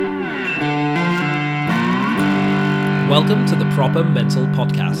Welcome to the Proper Mental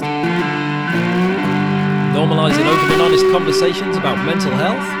Podcast. Normalising open and honest conversations about mental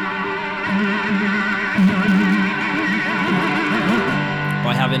health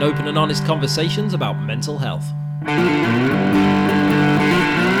by having open and honest conversations about mental health.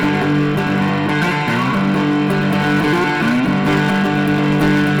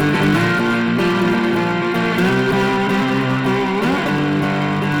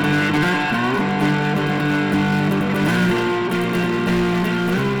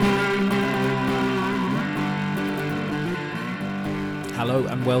 Hello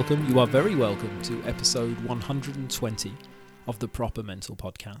and welcome. You are very welcome to episode 120 of the Proper Mental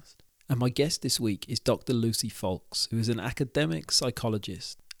Podcast. And my guest this week is Dr. Lucy Foulkes, who is an academic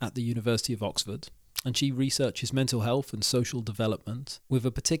psychologist at the University of Oxford, and she researches mental health and social development with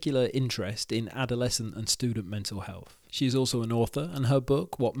a particular interest in adolescent and student mental health. She is also an author, and her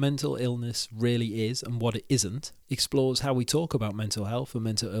book, What Mental Illness Really Is and What It Isn't, explores how we talk about mental health and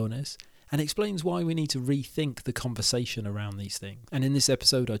mental illness, and explains why we need to rethink the conversation around these things. And in this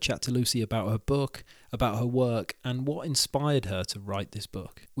episode, I chat to Lucy about her book, about her work, and what inspired her to write this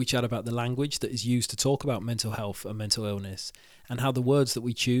book. We chat about the language that is used to talk about mental health and mental illness, and how the words that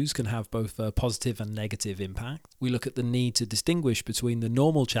we choose can have both a positive and negative impact. We look at the need to distinguish between the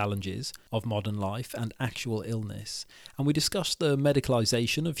normal challenges of modern life and actual illness, and we discuss the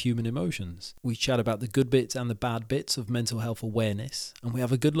medicalisation of human emotions. We chat about the good bits and the bad bits of mental health awareness, and we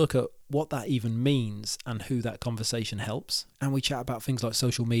have a good look at what that even means and who that conversation helps. And we chat about things like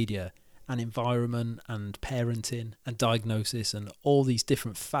social media and environment and parenting and diagnosis and all these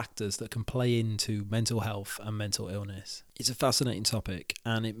different factors that can play into mental health and mental illness. It's a fascinating topic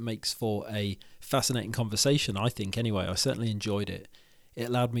and it makes for a fascinating conversation, I think, anyway. I certainly enjoyed it. It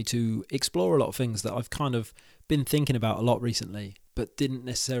allowed me to explore a lot of things that I've kind of been thinking about a lot recently, but didn't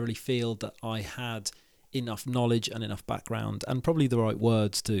necessarily feel that I had enough knowledge and enough background and probably the right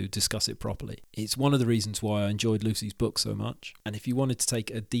words to discuss it properly. It's one of the reasons why I enjoyed Lucy's book so much. And if you wanted to take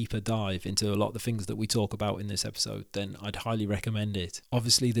a deeper dive into a lot of the things that we talk about in this episode, then I'd highly recommend it.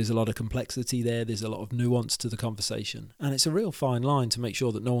 Obviously, there's a lot of complexity there. There's a lot of nuance to the conversation. And it's a real fine line to make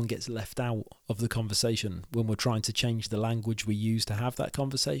sure that no one gets left out of the conversation when we're trying to change the language we use to have that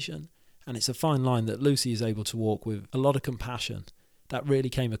conversation. And it's a fine line that Lucy is able to walk with a lot of compassion. That really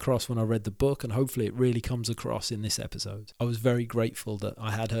came across when I read the book, and hopefully it really comes across in this episode. I was very grateful that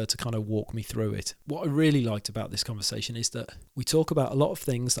I had her to kind of walk me through it. What I really liked about this conversation is that we talk about a lot of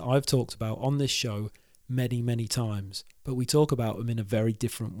things that I've talked about on this show many times, but we talk about them in a very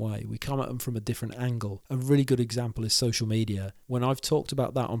different way. We come at them from a different angle. A really good example is social media. When I've talked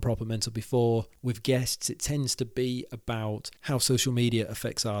about that on Proper Mental before with guests, it tends to be about how social media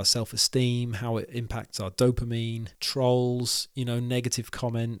affects our self-esteem, how it impacts our dopamine, trolls, negative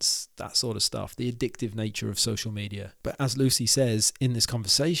comments, that sort of stuff, the addictive nature of social media. But as Lucy says in this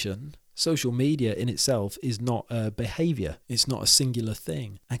conversation, social media in itself is not a behaviour. It's not a singular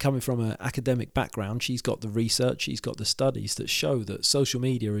thing. And coming from an academic background, she's got the research, she's got the studies that show that social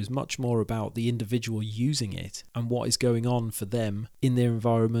media is much more about the individual using it and what is going on for them in their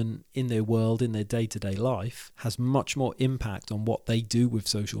environment, in their world, in their day-to-day life, has much more impact on what they do with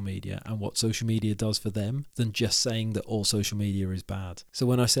social media and what social media does for them than just saying that all social media is bad. So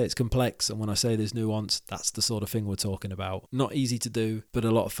when I say it's complex and when I say there's nuance, that's the sort of thing we're talking about. Not easy to do, but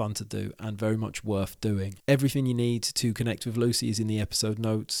a lot of fun to do, and very much worth doing. Everything you need to connect with Lucy is in the episode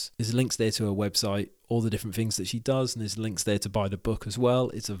notes. There's links there to her website, all the different things that she does, and there's links there to buy the book as well.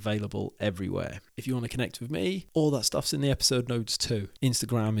 It's available everywhere. If you want to connect with me, all that stuff's in the episode notes too.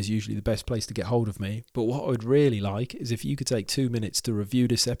 Instagram is usually the best place to get hold of me, but what I would really like is if you could take 2 minutes to review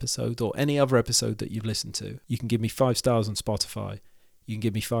this episode or any other episode that you've listened to. You can give me 5 stars on Spotify. You can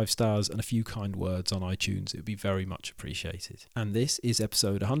give me 5 stars and a few kind words on iTunes. It would be very much appreciated. And this is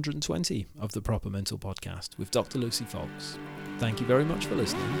episode 120 of the Proper Mental Podcast with Dr. Lucy Foulkes. Thank you very much for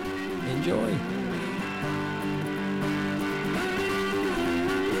listening. Enjoy.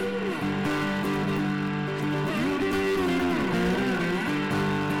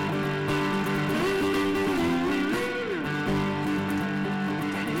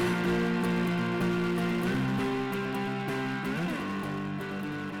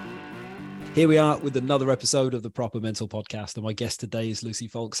 Here we are with another episode of the Proper Mental Podcast, and my guest today is Lucy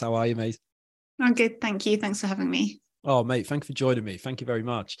Foulkes. How are you, mate? I'm good, thank you. Thanks for having me. Oh, mate, thank you for joining me. Thank you very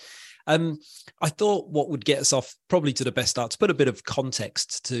much. I thought what would get us off probably to the best start, to put a bit of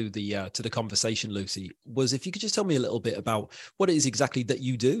context to the conversation, Lucy, was if you could just tell me a little bit about what it is exactly that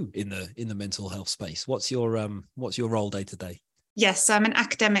you do in the mental health space. What's your role day to day? Yes, so I'm an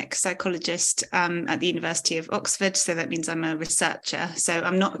academic psychologist at the University of Oxford. So that means I'm a researcher. So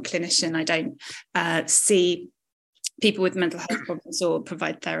I'm not a clinician. I don't see people with mental health problems or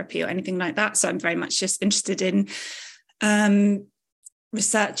provide therapy or anything like that. So I'm very much just interested in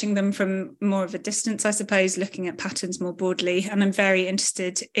researching them from more of a distance, I suppose, looking at patterns more broadly. And I'm very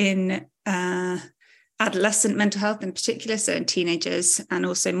interested in adolescent mental health in particular, so in teenagers, and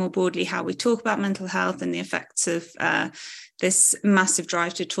also more broadly how we talk about mental health and the effects of this massive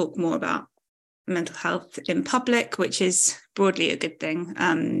drive to talk more about mental health in public, which is broadly a good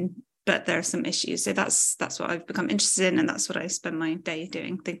thing. But there are some issues. So that's what I've become interested in, and that's what I spend my day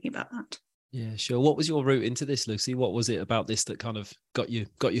doing, thinking about that. Yeah, sure. What was your route into this, Lucy? What was it about this that kind of got you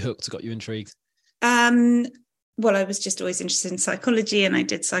hooked, got you intrigued? Well, I was just always interested in psychology, and I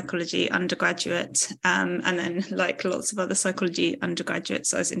did psychology undergraduate. And then, like lots of other psychology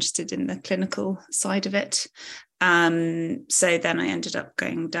undergraduates, I was interested in the clinical side of it. So then I ended up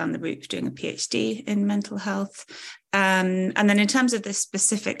going down the route of doing a PhD in mental health. And then in terms of this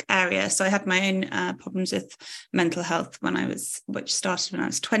specific area, so I had my own problems with mental health which started when I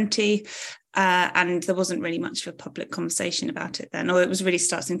was 20. And there wasn't really much of a public conversation about it then, or it was really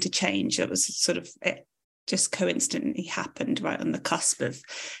starting to change. It was sort of, it just coincidentally happened right on the cusp of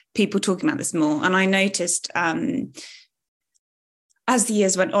people talking about this more. And I noticed as the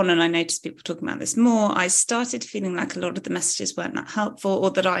years went on and I noticed people talking about this more, I started feeling like a lot of the messages weren't that helpful,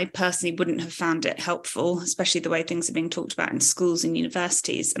 or that I personally wouldn't have found it helpful, especially the way things are being talked about in schools and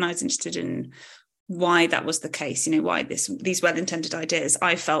universities. And I was interested in why that was the case, why these well-intended ideas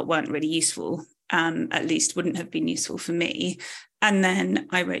I felt weren't really useful, at least wouldn't have been useful for me. And then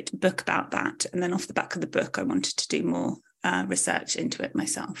I wrote a book about that. And then off the back of the book, I wanted to do more research into it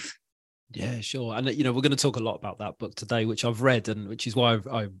myself. Yeah, sure. And, we're going to talk a lot about that book today, which I've read, and which is why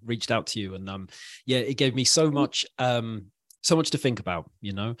I reached out to you. And it gave me so much to think about,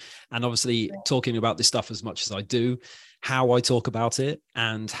 and obviously talking about this stuff as much as I do, how I talk about it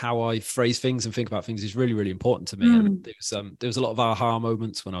and how I phrase things and think about things is really, really important to me. And there was a lot of aha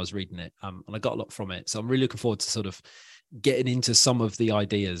moments when I was reading it, and I got a lot from it. So I'm really looking forward to sort of getting into some of the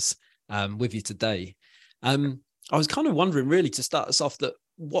ideas with you today. I was kind of wondering, really, to start us off, that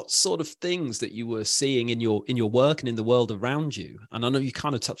what sort of things that you were seeing in your work and in the world around you. And I know you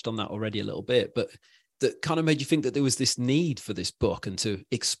kind of touched on that already a little bit, but that kind of made you think that there was this need for this book and to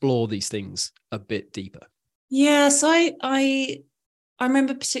explore these things a bit deeper. Yeah, so I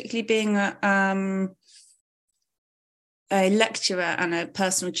remember particularly being a lecturer and a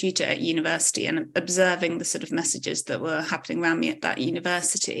personal tutor at university, and observing the sort of messages that were happening around me at that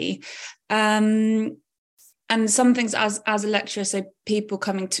university. And some things as a lecturer, so people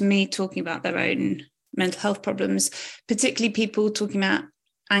coming to me talking about their own mental health problems, particularly people talking about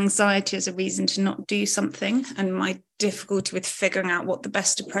anxiety as a reason to not do something, and my difficulty with figuring out what the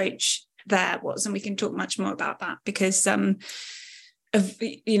best approach there was. And we can talk much more about that, because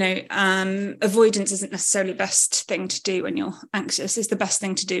avoidance isn't necessarily the best thing to do when you're anxious. It's the best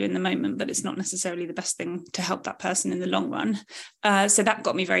thing to do in the moment, but it's not necessarily the best thing to help that person in the long run. So that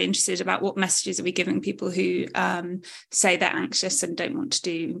got me very interested about what messages are we giving people who say they're anxious and don't want to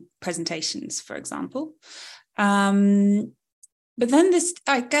do presentations, for example. But then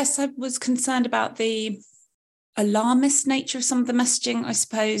I guess I was concerned about the alarmist nature of some of the messaging, I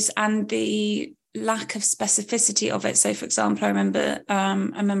suppose, and the lack of specificity of it. So, for example, I remember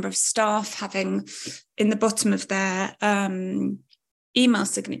a member of staff having in the bottom of their email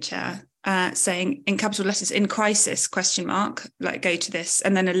signature saying in capital letters, "In crisis?" ? Like, go to this,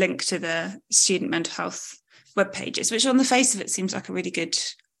 and then a link to the student mental health web pages, which on the face of it seems like a really good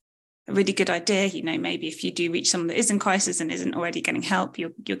idea. Maybe if you do reach someone that is in crisis and isn't already getting help,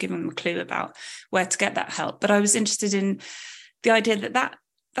 you're giving them a clue about where to get that help. But I was interested in the idea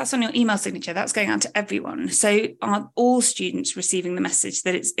that's on your email signature, that's going out to everyone. So are all students receiving the message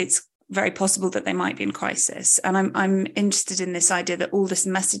that it's very possible that they might be in crisis? And I'm interested in this idea that all this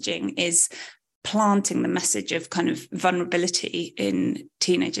messaging is planting the message of kind of vulnerability in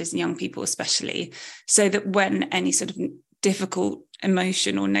teenagers and young people especially, so that when any sort of difficult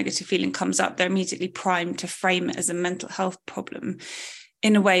emotion or negative feeling comes up, they're immediately primed to frame it as a mental health problem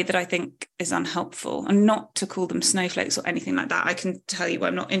in a way that I think is unhelpful. And not to call them snowflakes or anything like that. I can tell you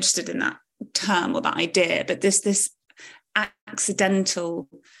I'm not interested in that term or that idea, but this accidental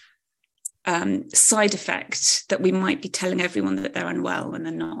side effect that we might be telling everyone that they're unwell when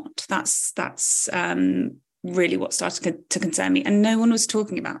they're not. That's really what started to concern me. And no one was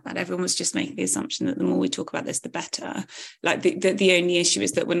talking about that. Everyone was just making the assumption that the more we talk about this, the better. Like the only issue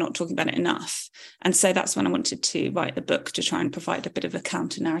is that we're not talking about it enough. And so that's when I wanted to write the book, to try and provide a bit of a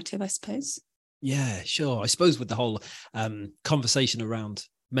counter narrative, I suppose. Yeah, sure. I suppose with the whole conversation around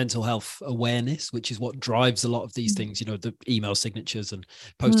mental health awareness, which is what drives a lot of these things, the email signatures and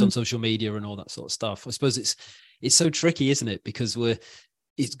posts on social media and all that sort of stuff. I suppose it's so tricky, isn't it? Because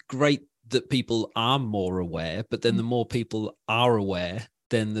it's great that people are more aware, but then the more people are aware,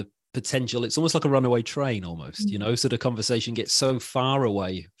 then the potential, it's almost like a runaway train almost, so the conversation gets so far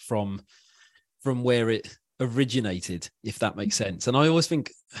away from where it originated, if that makes sense. And I always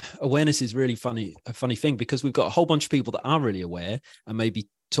think awareness is really a funny thing, because we've got a whole bunch of people that are really aware and maybe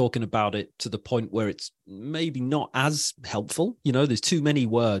talking about it to the point where it's maybe not as helpful. There's too many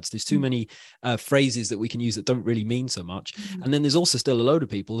words, there's too many phrases that we can use that don't really mean so much. And then there's also still a load of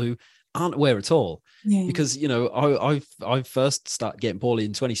people who aren't aware at all. Because I first started getting poorly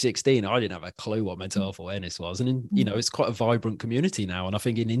in 2016. I didn't have a clue what mental health awareness was, and it's quite a vibrant community now. And I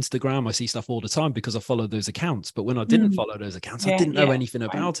think in Instagram I see stuff all the time because I follow those accounts, but when I didn't follow those accounts, I didn't know anything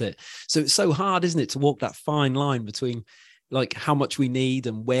about it. So it's so hard, isn't it, to walk that fine line between like how much we need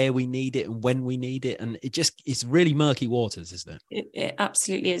and where we need it and when we need it. And it's really murky waters, isn't it? It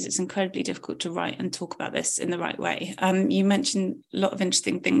absolutely is. It's incredibly difficult to write and talk about this in the right way. You mentioned a lot of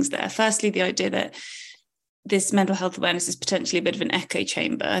interesting things there. Firstly, the idea that this mental health awareness is potentially a bit of an echo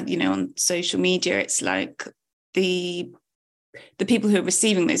chamber. On social media, it's like the people who are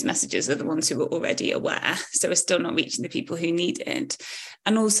receiving those messages are the ones who are already aware. So we're still not reaching the people who need it.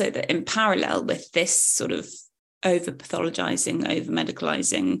 And also that in parallel with this sort of over pathologizing, over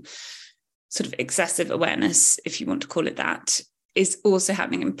medicalizing, sort of excessive awareness, if you want to call it that, is also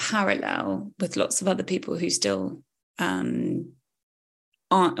happening in parallel with lots of other people who still aren't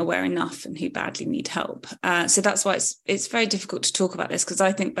aware enough and who badly need help. So that's why it's very difficult to talk about this, because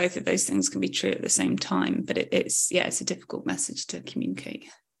I think both of those things can be true at the same time. But it's a difficult message to communicate.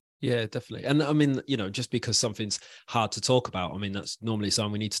 Yeah, definitely. And I mean, just because something's hard to talk about, I mean, that's normally a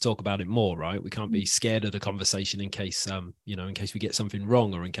sign we need to talk about it more, right? We can't be scared of the conversation in case, in case we get something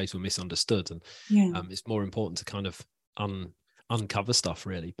wrong or in case we're misunderstood. And it's more important to kind of uncover stuff,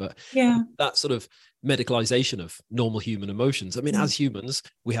 really. But that sort of medicalization of normal human emotions, I mean, as humans,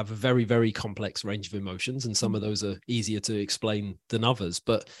 we have a very, very complex range of emotions, and some of those are easier to explain than others.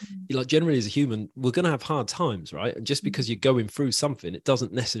 But generally as a human, we're going to have hard times, right? And just because you're going through something, it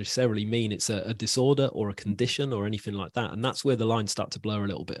doesn't necessarily mean it's a disorder or a condition or anything like that. And that's where the lines start to blur a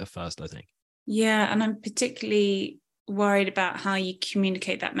little bit at first, I think. Yeah, and I'm particularly worried about how you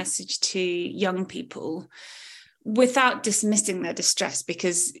communicate that message to young people without dismissing their distress,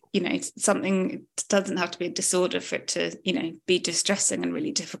 because something doesn't have to be a disorder for it to be distressing and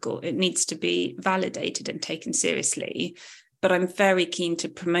really difficult. It needs to be validated and taken seriously. But I'm very keen to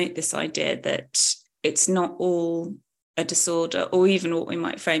promote this idea that it's not all a disorder, or even what we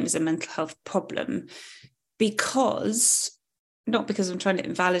might frame as a mental health problem, not because I'm trying to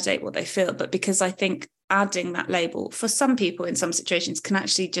invalidate what they feel, but because I think adding that label for some people in some situations can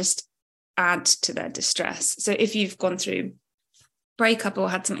actually just add to their distress. So if you've gone through breakup or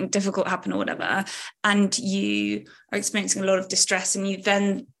had something difficult happen or whatever, and you are experiencing a lot of distress, and you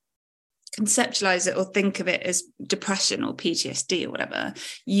then conceptualize it or think of it as depression or PTSD or whatever,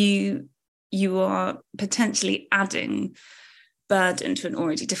 you are potentially adding burden to an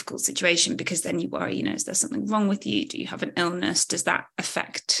already difficult situation, because then you worry, is there something wrong with you? Do you have an illness? Does that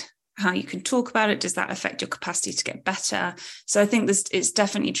affect how you can talk about it? Does that affect your capacity to get better? So I think it's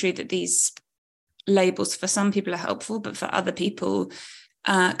definitely true that these labels for some people are helpful, but for other people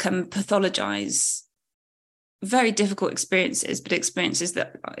can pathologize very difficult experiences, but experiences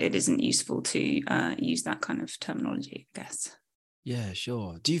that it isn't useful to use that kind of terminology, I guess. Yeah,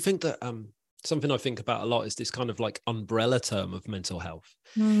 sure. Do you think that something I think about a lot is this kind of like umbrella term of mental health?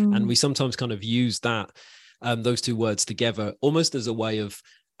 And we sometimes kind of use that, those two words together almost as a way of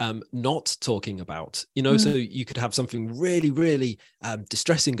not talking about, so you could have something really, really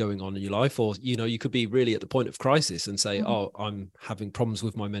distressing going on in your life, or, you could be really at the point of crisis and say, oh, I'm having problems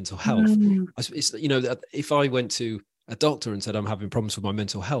with my mental health. It's, if I went to a doctor and said I'm having problems with my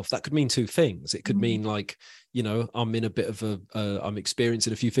mental health, that could mean two things. It could mean like, I'm in a bit of I'm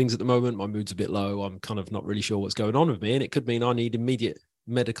experiencing a few things at the moment. My mood's a bit low. I'm kind of not really sure what's going on with me. And it could mean I need immediate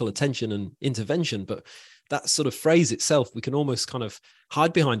medical attention and intervention. But that sort of phrase itself, we can almost kind of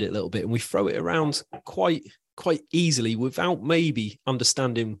hide behind it a little bit, and we throw it around quite easily without maybe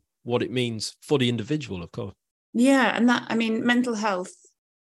understanding what it means for the individual, of course. Yeah, and that, I mean, mental health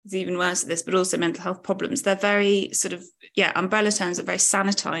is even worse at this, but also mental health problems. They're very sort of, umbrella terms are very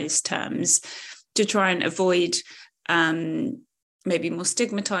sanitized terms to try and avoid maybe more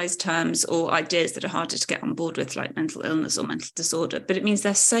stigmatized terms or ideas that are harder to get on board with, like mental illness or mental disorder. But it means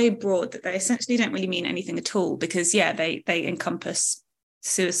they're so broad that they essentially don't really mean anything at all, because they encompass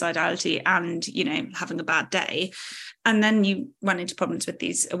suicidality and having a bad day. And then you run into problems with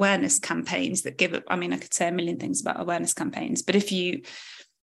these awareness campaigns that give up. I mean, I could say a million things about awareness campaigns, but if you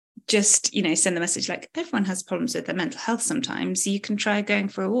just, send the message like, everyone has problems with their mental health sometimes. You can try going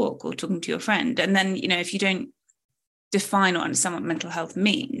for a walk or talking to your friend. And then, if you don't define or understand what mental health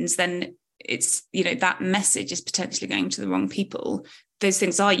means, then it's, that message is potentially going to the wrong people. Those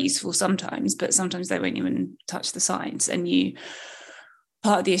things are useful sometimes, but sometimes they won't even touch the science. And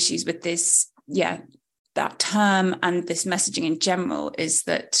part of the issues with this, that term and this messaging in general is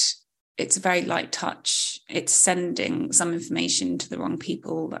that it's a very light touch. It's sending some information to the wrong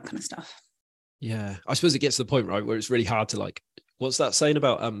people, that kind of stuff. Yeah, I suppose it gets to the point, right, where it's really hard to like, what's that saying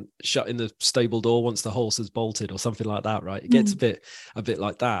about shutting the stable door once the horse has bolted or something like that, right? It gets a bit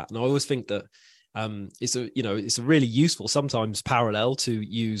like that. And I always think that it's a really useful sometimes parallel to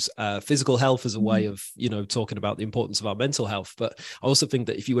use physical health as a way of talking about the importance of our mental health. But I also think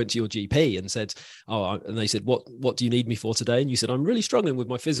that if you went to your GP and said, and they said, what do you need me for today? And you said, I'm really struggling with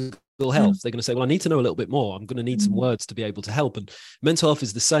my physical health. They're going to say, well, I need to know a little bit more. I'm going to need some words to be able to help. And mental health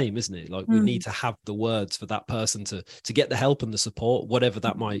is the same, isn't it? Like we need to have the words for that person to get the help and the support, whatever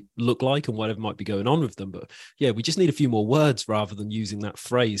that might look like and whatever might be going on with them. But yeah, we just need a few more words rather than using that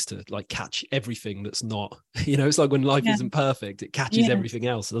phrase to like catch everything that's not, it's like when life isn't perfect, it catches everything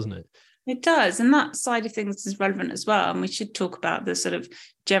else, doesn't it? It does. And that side of things is relevant as well. And we should talk about the sort of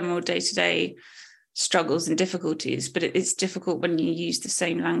general day-to-day struggles and difficulties, but it's difficult when you use the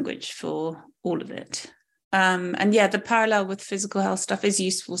same language for all of it. The parallel with physical health stuff is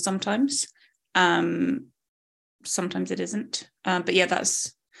useful sometimes. Sometimes it isn't.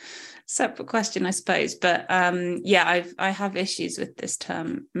 That's separate question, I suppose. But I have issues with this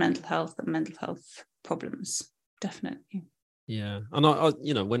term mental health and mental health problems, definitely. Yeah. And I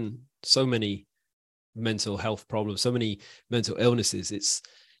when so many mental health problems, so many mental illnesses,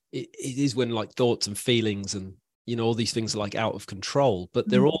 it is when like thoughts and feelings and all these things are like out of control, but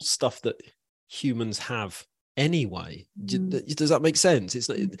they're all stuff that humans have anyway. Does that make sense? It's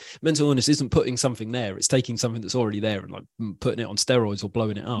mental illness isn't putting something there, it's taking something that's already there and like putting it on steroids or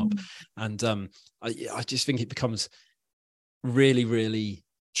blowing it up. And I just think it becomes really, really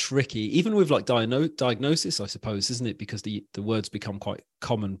tricky, even with like diagnosis, I suppose, isn't it? Because the words become quite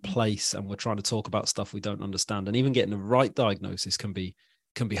commonplace and we're trying to talk about stuff we don't understand, and even getting the right diagnosis can be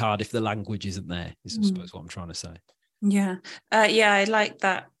hard if the language isn't there, is I suppose what I'm trying to say. I like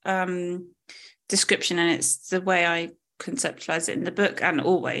that description, and it's the way I conceptualize it in the book, and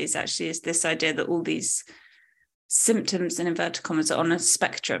always actually is this idea that all these symptoms in inverted commas are on a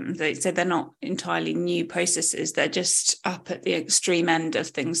spectrum. So they're not entirely new processes, they're just up at the extreme end of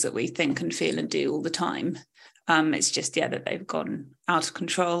things that we think and feel and do all the time. It's just that they've gone out of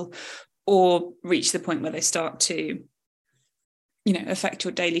control or reached the point where they start to affect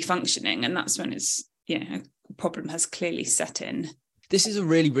your daily functioning, and that's when it's a problem has clearly set in. This is a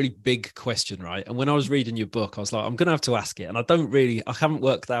really, really big question, right? And when I was reading your book, I was like, I'm going to have to ask it. And I haven't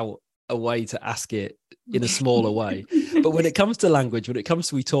worked out a way to ask it in a smaller way. But when it comes to language,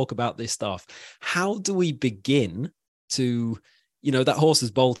 we talk about this stuff, how do we begin to, that horse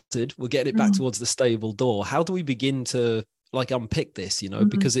has bolted, we're getting it back towards the stable door. How do we begin to like unpick this,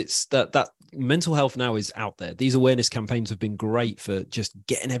 because it's that mental health now is out there. These awareness campaigns have been great for just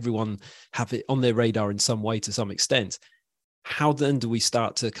getting everyone have it on their radar in some way to some extent. How then do we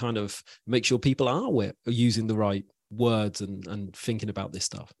start to kind of make sure people are using the right words and thinking about this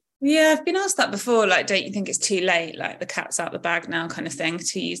stuff? Yeah, I've been asked that before, like, don't you think it's too late, like the cat's out the bag now kind of thing,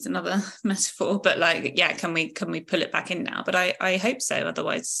 to use another metaphor, but like, can we pull it back in now? But I hope so,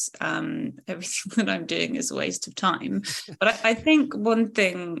 otherwise everything that I'm doing is a waste of time. But I think one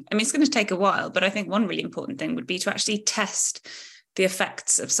thing, it's going to take a while, but I think one really important thing would be to actually test the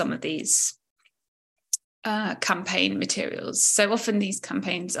effects of some of these campaign materials. So often these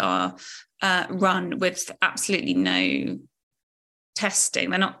campaigns are run with absolutely no testing.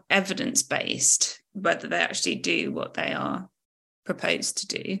 They're not evidence-based, whether they actually do what they are proposed to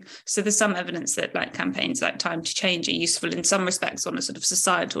do. So there's some evidence that like campaigns like Time to Change are useful in some respects on a sort of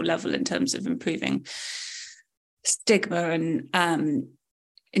societal level in terms of improving stigma and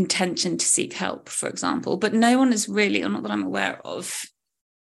intention to seek help, for example. But no one is really, or not that I'm aware of,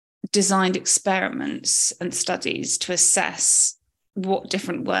 designed experiments and studies to assess what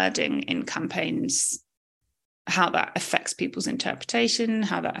different wording in campaigns, how that affects people's interpretation,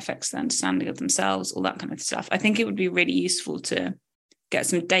 how that affects their understanding of themselves, all that kind of stuff. I think it would be really useful to get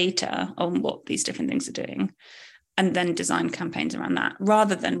some data on what these different things are doing and then design campaigns around that,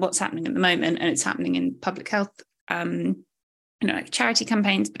 rather than what's happening at the moment. And it's happening in public health, like charity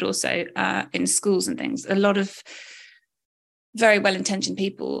campaigns, but also in schools and things. A lot of very well-intentioned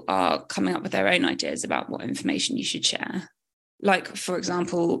people are coming up with their own ideas about what information you should share. Like, for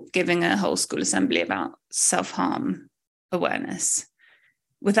example, giving a whole school assembly about self-harm awareness.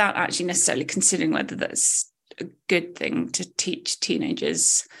 without actually necessarily considering whether that's a good thing to teach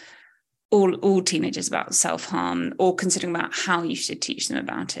teenagers, all teenagers, about self-harm, or considering about how you should teach them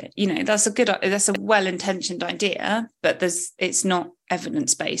about it. That's a well-intentioned idea, but it's not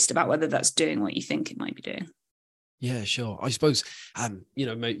evidence-based about whether that's doing what you think it might be doing. Yeah, sure. I suppose,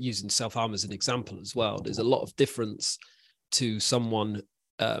 using self-harm as an example as well, there's a lot of difference to someone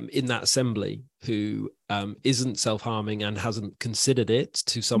in that assembly who isn't self-harming and hasn't considered it,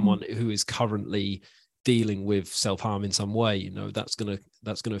 to someone who is currently dealing with self-harm in some way. That's going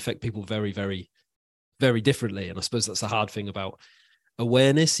to affect people very, very, very differently. And I suppose that's the hard thing about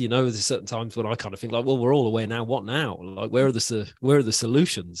awareness. There's certain times when I kind of think like, well, we're all aware now. What now? Like, where are the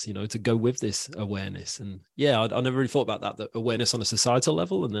solutions, to go with this awareness? And yeah, I never really thought about that awareness on a societal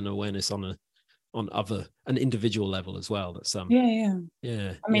level, and then awareness on an individual level as well. That's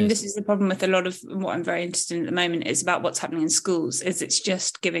yeah. I mean, this is the problem with a lot of what I'm very interested in at the moment is about what's happening in schools. Is it's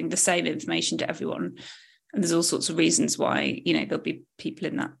just giving the same information to everyone, and there's all sorts of reasons why there'll be people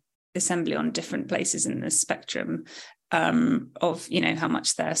in that assembly on different places in the spectrum of how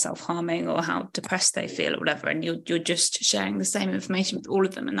much they're self-harming or how depressed they feel or whatever, and you're just sharing the same information with all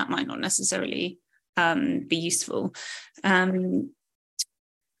of them, and that might not necessarily be useful.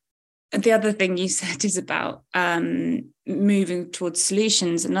 The other thing you said is about moving towards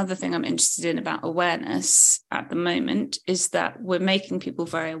solutions. Another thing I'm interested in about awareness at the moment is that we're making people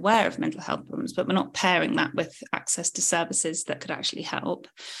very aware of mental health problems, but we're not pairing that with access to services that could actually help.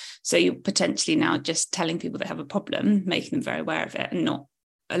 So you're potentially now just telling people they have a problem, making them very aware of it, and not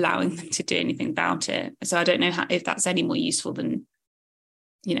allowing them to do anything about it. So I don't know if that's any more useful than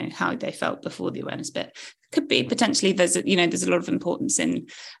how they felt before the awareness bit. Could be potentially. There's a lot of importance in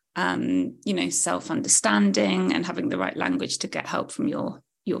self-understanding and having the right language to get help from your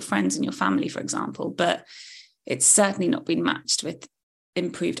friends and your family, for example, but it's certainly not been matched with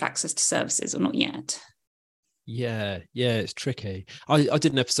improved access to services, or not yet. Yeah, it's tricky. I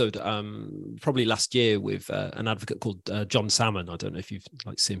did an episode probably last year with an advocate called John Salmon. I don't know if you've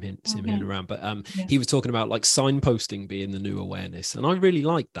seen him around, but he was talking about signposting being the new awareness, and I really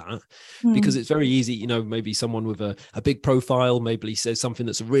like that because it's very easy. Maybe someone with a big profile maybe says something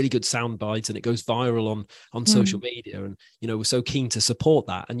that's a really good soundbite and it goes viral on social media, and we're so keen to support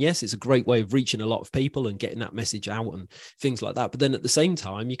that. And yes, it's a great way of reaching a lot of people and getting that message out and things like that. But then at the same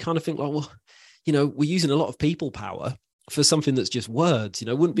time, you kind of think like, well, we're using a lot of people power for something that's just words.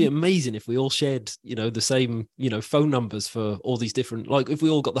 Wouldn't it be amazing if we all shared, the same, phone numbers for all these different, if we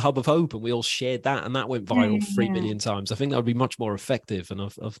all got the Hub of Hope and we all shared that and that went viral 3 million times. I think that would be much more effective. And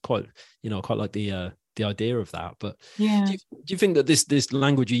I've quite like the idea of that. But do you think that this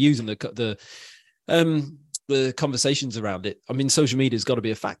language you use and the conversations around it, I mean, social media has got to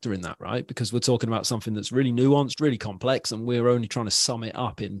be a factor in that, right? Because we're talking about something that's really nuanced, really complex, and we're only trying to sum it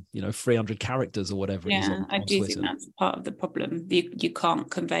up in 300 characters or whatever it is on I do Twitter. think that's part of the problem. You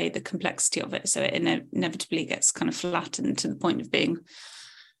can't convey the complexity of it, so it inevitably gets kind of flattened to the point of being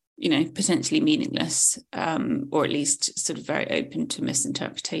potentially meaningless, or at least sort of very open to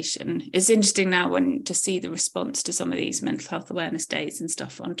misinterpretation. It's interesting now to see the response to some of these mental health awareness days and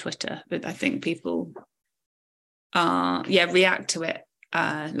stuff on Twitter, but I think people react to it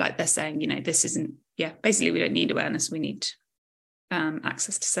like they're saying, this isn't, basically we don't need awareness, we need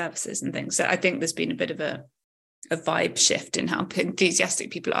access to services and things. So I think there's been a bit of a vibe shift in how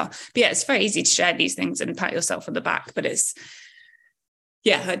enthusiastic people are. But it's very easy to share these things and pat yourself on the back, but I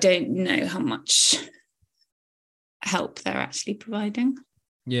don't know how much help they're actually providing.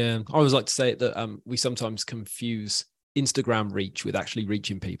 I always like to say that we sometimes confuse Instagram reach with actually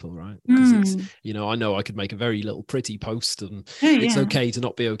reaching people, right? Because it's I know I could make a very little pretty post and it's okay to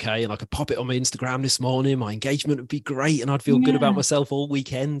not be okay, and I could pop it on my Instagram this morning, my engagement would be great and I'd feel good about myself all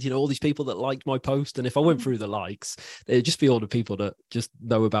weekend, all these people that liked my post, and if I went through the likes, there'd just be all the people that just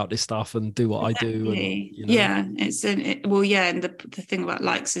know about this stuff and do what I do. And and the thing about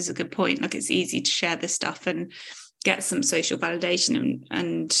likes is a good point. It's easy to share this stuff and get some social validation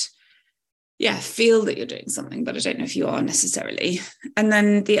and feel that you're doing something, but I don't know if you are necessarily. And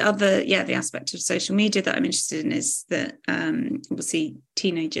then the other, the aspect of social media that I'm interested in is that obviously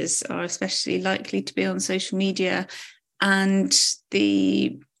teenagers are especially likely to be on social media, and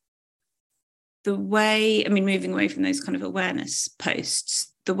the way, moving away from those kind of awareness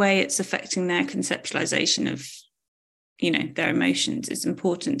posts, the way it's affecting their conceptualization of their emotions is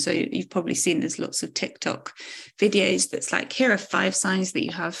important. So you've probably seen there's lots of TikTok videos that's like, here are 5 signs that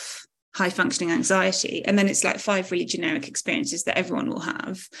you have high functioning anxiety, and then it's 5 really generic experiences that everyone will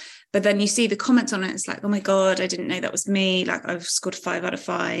have, but then you see the comments on it, it's like, oh my god, I didn't know that was me, I've scored 5 out of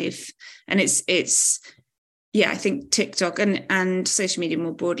 5, and it's I think TikTok and social media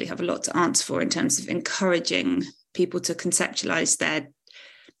more broadly have a lot to answer for in terms of encouraging people to conceptualize their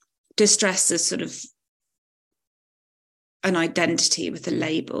distress as sort of an identity with a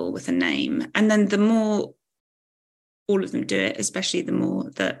label, with a name. And then the more all of them do it, especially the more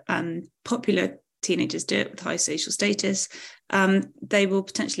that popular teenagers do it with high social status, they will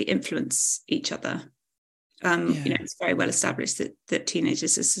potentially influence each other. It's very well established that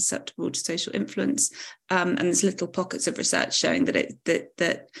teenagers are susceptible to social influence, and there's little pockets of research showing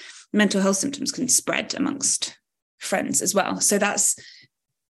that mental health symptoms can spread amongst friends as well. So that's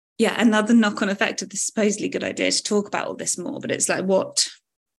another knock-on effect of the supposedly good idea to talk about all this more. But it's like,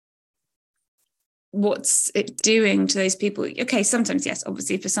 what's it doing to those people? Okay, sometimes yes,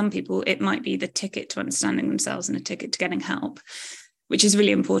 obviously for some people it might be the ticket to understanding themselves and a ticket to getting help, which is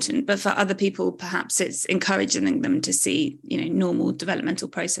really important. But for other people, perhaps it's encouraging them to see, normal developmental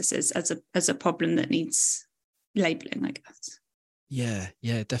processes as a problem that needs labeling, I guess. Yeah,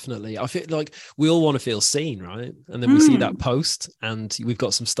 definitely. I feel like we all want to feel seen, right? And then we see that post and we've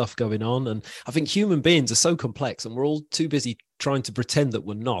got some stuff going on. And I think human beings are so complex and we're all too busy trying to pretend that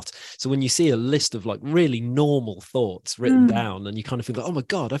we're not. So when you see a list of like really normal thoughts written down and you kind of think, like, oh my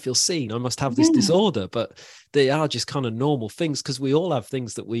God, I feel seen. I must have this disorder. But they are just kind of normal things, because we all have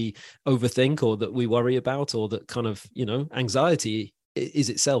things that we overthink or that we worry about, or that kind of, anxiety is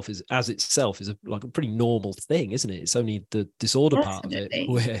itself is a like a pretty normal thing, isn't it? It's only the disorder part of it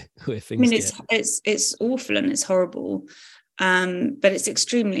where things it's awful and it's horrible, but it's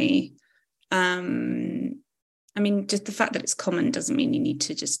extremely just the fact that it's common doesn't mean you need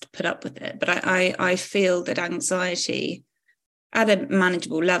to just put up with it. But I feel that anxiety at a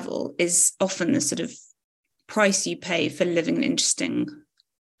manageable level is often the sort of price you pay for living an interesting,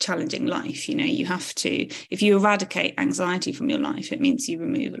 challenging life. You have to, if you eradicate anxiety from your life, it means you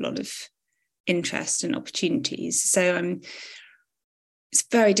remove a lot of interest and opportunities. So it's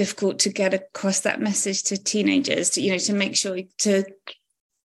very difficult to get across that message to teenagers, to make sure to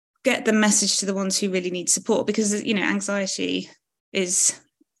get the message to the ones who really need support, because anxiety is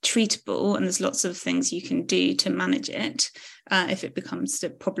treatable and there's lots of things you can do to manage it if it becomes a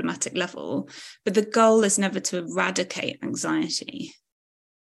problematic level. But the goal is never to eradicate anxiety.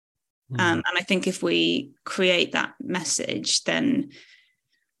 And I think if we create that message, then,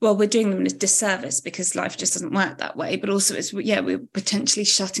 we're doing them a disservice, because life just doesn't work that way. But also we're potentially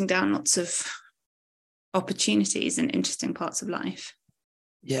shutting down lots of opportunities and interesting parts of life.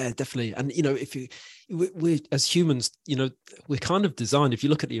 Yeah, definitely. And, we're as humans, we're kind of designed, if you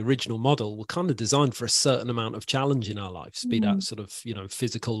look at the original model, we're kind of designed for a certain amount of challenge in our lives, be that sort of,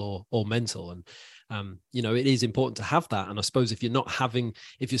 physical or mental. And, it is important to have that. And I suppose if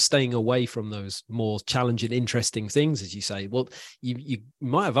you're staying away from those more challenging, interesting things, as you say, well, you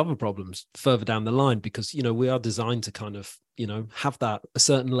might have other problems further down the line, because, we are designed to kind of, have that a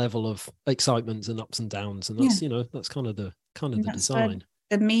certain level of excitement and ups and downs. And that's, that's kind of the design.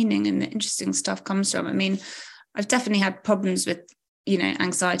 The meaning and the interesting stuff comes from. I've definitely had problems with,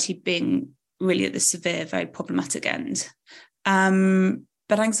 anxiety being really at the severe, very problematic end.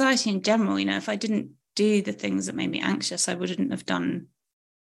 But anxiety in general, if I didn't do the things that made me anxious, I wouldn't have done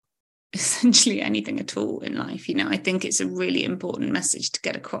essentially anything at all in life. I think it's a really important message to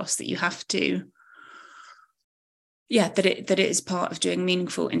get across, that you have to, that it is part of doing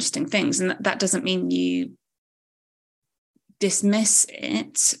meaningful, interesting things. And that doesn't mean you dismiss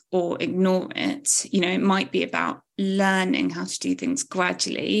it or ignore it. It might be about learning how to do things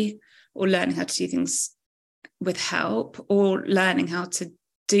gradually, or learning how to do things with help, or learning how to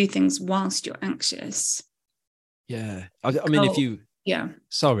do things whilst you're anxious. Yeah. I mean,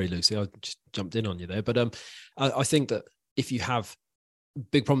 sorry, Lucy, I just jumped in on you there, but I think that if you have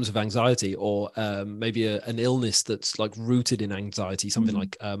big problems with anxiety, or maybe an illness that's like rooted in anxiety, something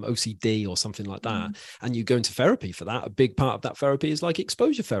like OCD or something like that, and you go into therapy for that, a big part of that therapy is like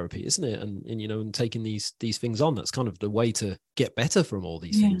exposure therapy, isn't it? And taking these things on, that's kind of the way to get better from all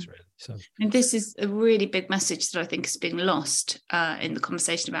these things, really. So, and this is a really big message that I think is being lost in the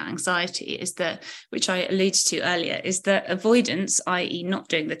conversation about anxiety, is that, which I alluded to earlier, is that avoidance, i.e. not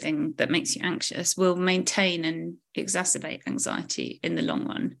doing the thing that makes you anxious, will maintain and exacerbate anxiety in the long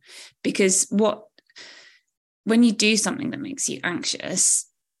run. Because when you do something that makes you anxious,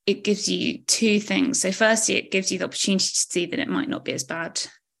 it gives you two things. So firstly, it gives you the opportunity to see that it might not be as bad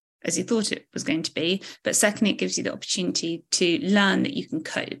as you thought it was going to be. But secondly, it gives you the opportunity to learn that you can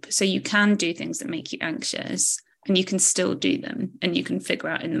cope. So you can do things that make you anxious, and you can still do them, and you can figure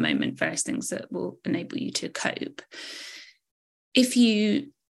out in the moment various things that will enable you to cope. If you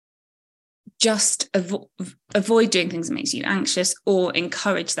just avoid doing things that makes you anxious, or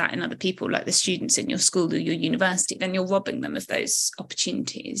encourage that in other people, like the students in your school or your university, then you're robbing them of those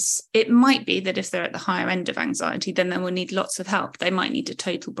opportunities. It might be that if they're at the higher end of anxiety, then they will need lots of help. They might need a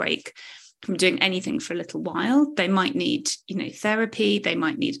total break from doing anything for a little while. They might need, therapy. They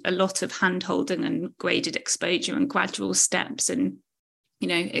might need a lot of hand-holding and graded exposure and gradual steps and,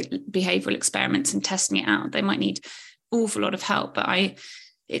 behavioral experiments and testing it out. They might need an awful lot of help. But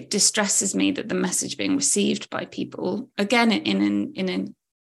it distresses me that the message being received by people, again, in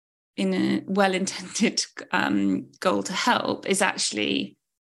a well-intended goal to help, is actually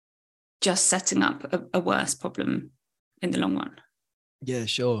just setting up a worse problem in the long run. Yeah,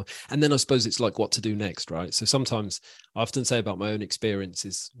 sure. And then I suppose it's like what to do next, right? So sometimes I often say about my own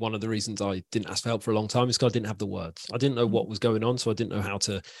experiences, one of the reasons I didn't ask for help for a long time is because I didn't have the words. I didn't know what was going on, so I didn't know how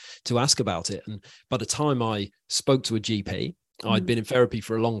to ask about it. And by the time I spoke to a GP, I'd been in therapy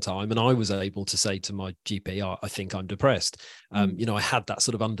for a long time, and I was able to say to my GP, I think I'm depressed. I had that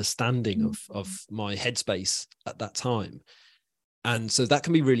sort of understanding of my headspace at that time. And so that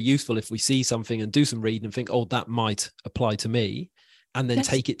can be really useful if we see something and do some reading and think, oh, that might apply to me. And then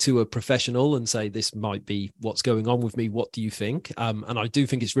take it to a professional and say, this might be what's going on with me. What do you think? And I do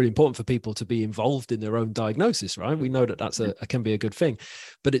think it's really important for people to be involved in their own diagnosis, right? We know that that's can be a good thing,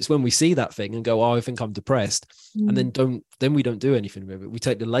 but it's when we see that thing and go, oh, I think I'm depressed. And then we don't do anything with it. We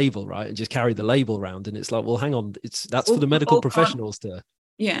take the label, right, and just carry the label around. And it's like, well, hang on, that's for the medical professionals to.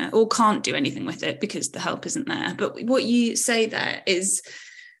 Yeah, or can't do anything with it because the help isn't there. But what you say there is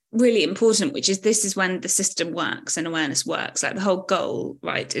really important, which is this is when the system works and awareness works. Like the whole goal,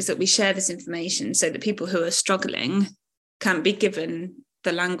 right, is that we share this information so that people who are struggling can be given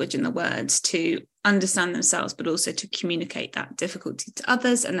the language and the words to understand themselves, but also to communicate that difficulty to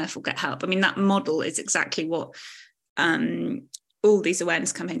others and therefore get help. I mean, that model is exactly what all these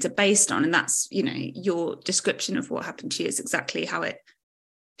awareness campaigns are based on. And that's, your description of what happened to you is exactly how it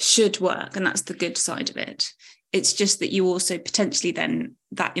should work. And that's the good side of it. It's just that you also potentially then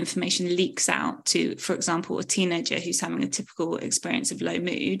that information leaks out to, for example, a teenager who's having a typical experience of low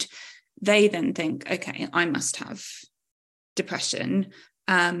mood. They then think, okay, I must have depression.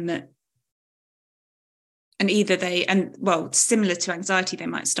 And similar to anxiety, they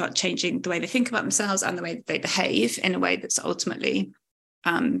might start changing the way they think about themselves and the way that they behave in a way that's ultimately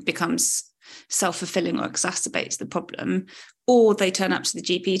becomes self-fulfilling or exacerbates the problem. Or they turn up to the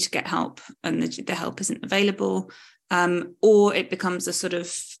GP to get help and the help isn't available. Or it becomes a sort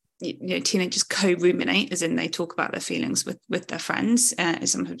of, teenagers co-ruminate, as in they talk about their feelings with their friends,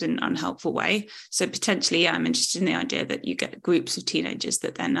 sometimes in an unhelpful way. So potentially, I'm interested in the idea that you get groups of teenagers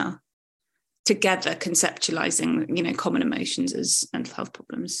that then are together conceptualizing, common emotions as mental health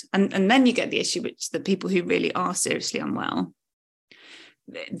problems. And then you get the issue, which the people who really are seriously unwell,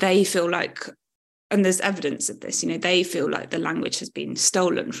 they feel like, and there's evidence of this, they feel like the language has been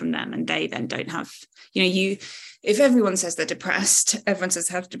stolen from them, and they then don't have, if everyone says they're depressed, everyone says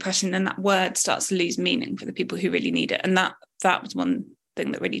they have depression, then that word starts to lose meaning for the people who really need it. And that was one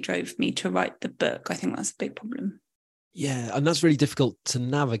thing that really drove me to write the book. I think that's a big problem. Yeah, and that's really difficult to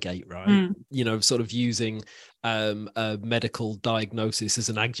navigate, right? Sort of using a medical diagnosis as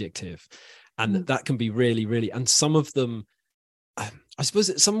an adjective. And that can be really, really, and some of them, I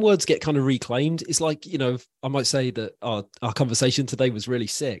suppose some words get kind of reclaimed. It's like, I might say that our conversation today was really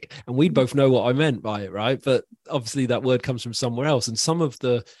sick, and we'd both know what I meant by it, right? But obviously that word comes from somewhere else. And some of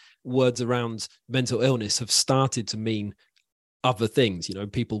the words around mental illness have started to mean other things.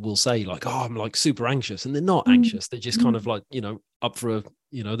 People will say like, oh, I'm like super anxious, and they're not anxious. They're just kind of like, up for a,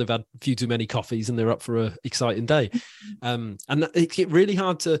 they've had a few too many coffees and they're up for a exciting day. And it's really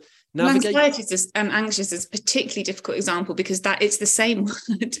hard to navigate. Anxiety and anxious is a particularly difficult example because it's the same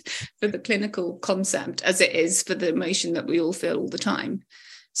word for the clinical concept as it is for the emotion that we all feel all the time.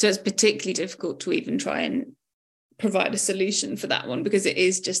 So it's particularly difficult to even try and provide a solution for that one because it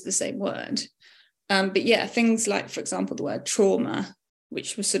is just the same word. But yeah, things like, for example, the word trauma,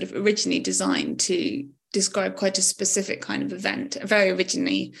 which was sort of originally designed to describe quite a specific kind of event, very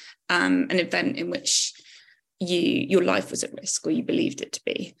originally an event in which your life was at risk or you believed it to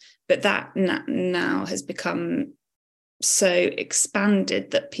be. But that now has become so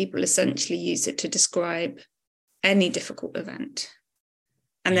expanded that people essentially use it to describe any difficult event.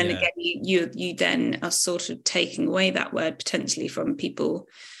 And then again, you then are sort of taking away that word potentially from people,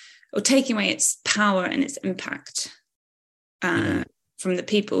 or taking away its power and its impact from the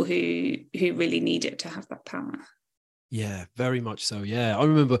people who really need it to have that power. Yeah, very much so. Yeah, I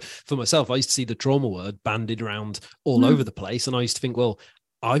remember for myself, I used to see the trauma word bandied around all over the place. And I used to think, well,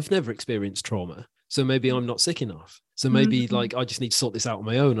 I've never experienced trauma, so maybe I'm not sick enough. So maybe like I just need to sort this out on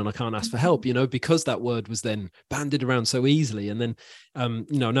my own and I can't ask for help, you know, because that word was then bandied around so easily. And then,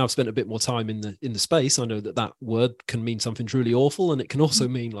 you know, now I've spent a bit more time in the space. I know that that word can mean something truly awful, and it can also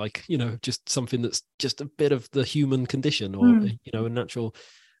mean like, you know, just something that's just a bit of the human condition, or, you know, a natural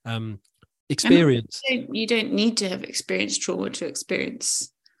experience. You don't need to have experienced trauma to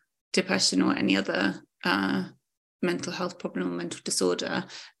experience depression or any other mental health problem or mental disorder.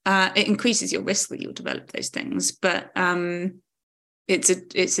 It increases your risk that you'll develop those things, but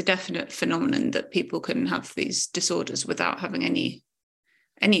it's a definite phenomenon that people can have these disorders without having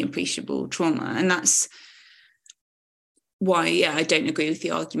any appreciable trauma. And that's why, I don't agree with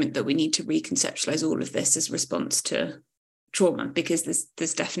the argument that we need to reconceptualize all of this as a response to trauma, because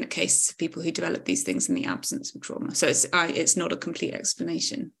there's definite cases of people who develop these things in the absence of trauma. So it's not a complete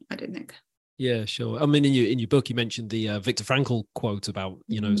explanation, I don't think. Yeah, sure. I mean, in your book, you mentioned the Viktor Frankl quote about,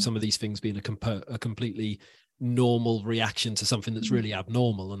 you know, some of these things being a completely normal reaction to something that's really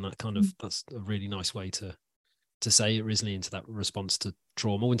abnormal, and that kind of that's a really nice way to say it, really, into that response to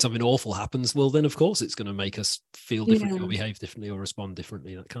trauma. When something awful happens, well, then of course it's going to make us feel differently or behave differently or respond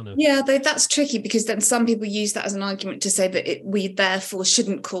differently. That kind of that's tricky, because then some people use that as an argument to say that we therefore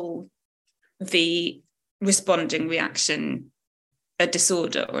shouldn't call the responding reaction a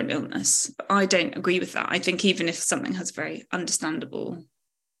disorder or an illness. I don't agree with that. I think even if something has a very understandable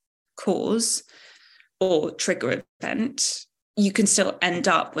cause or trigger event, you can still end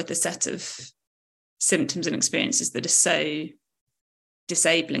up with a set of symptoms and experiences that are so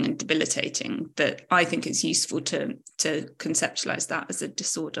disabling and debilitating that I think it's useful to conceptualize that as a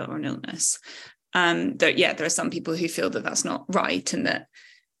disorder or an illness. There are some people who feel that that's not right, and that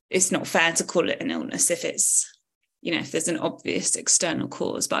it's not fair to call it an illness if it's, you know, if there's an obvious external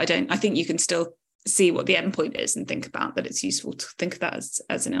cause. But I think you can still see what the end point is and think about that it's useful to think of that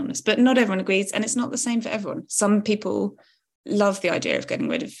as an illness. But not everyone agrees, and it's not the same for everyone. Some people love the idea of getting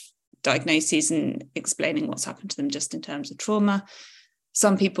rid of diagnoses and explaining what's happened to them just in terms of trauma.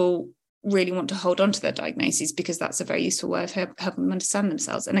 Some people really want to hold on to their diagnoses because that's a very useful way of helping them understand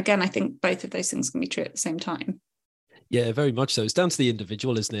themselves. And again, I think both of those things can be true at the same time. Yeah, very much so. It's down to the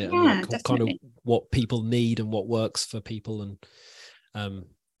individual, isn't it? Yeah, and like, kind of what people need and what works for people, and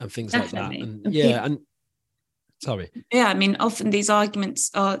things definitely. like that. And sorry. Yeah, I mean, often these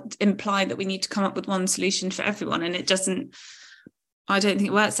arguments imply that we need to come up with one solution for everyone, and it doesn't. I don't think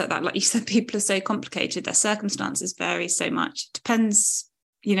it works like that. Like you said, people are so complicated. Their circumstances vary so much. It depends,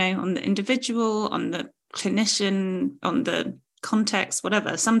 you know, on the individual, on the clinician, on the context,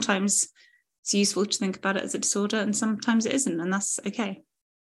 whatever. Sometimes it's useful to think about it as a disorder, and sometimes it isn't, and that's okay.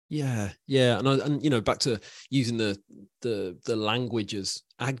 Yeah, and you know, back to using the language as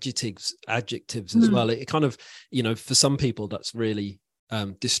adjectives as well. It kind of, you know, for some people that's really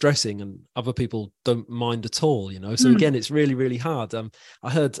distressing, and other people don't mind at all, you know. So again, it's really, really hard. I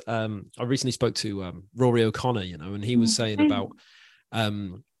heard I recently spoke to Rory O'Connor, you know, and he was saying about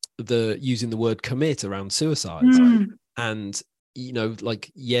the using the word commit around suicide, and you know,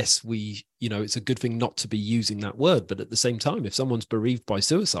 like, yes, we, you know, it's a good thing not to be using that word, but at the same time, if someone's bereaved by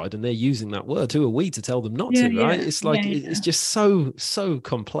suicide and they're using that word, who are we to tell them not to, right? It's like it's just so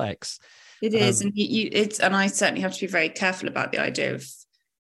complex. It is, and and I certainly have to be very careful about the idea of,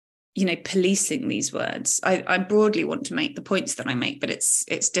 you know, policing these words. I broadly want to make the points that I make, but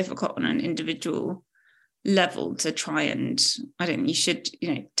it's difficult on an individual level to try and, I don't think you should,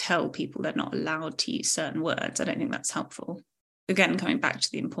 you know, tell people they're not allowed to use certain words. I don't think that's helpful. Again, coming back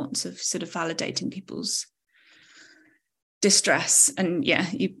to the importance of sort of validating people's distress. And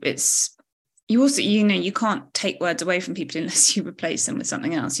you also, you know, you can't take words away from people unless you replace them with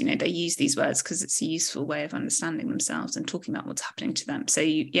something else. You know, they use these words because it's a useful way of understanding themselves and talking about what's happening to them. So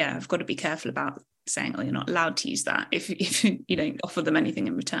I've got to be careful about saying, oh, you're not allowed to use that if you don't offer them anything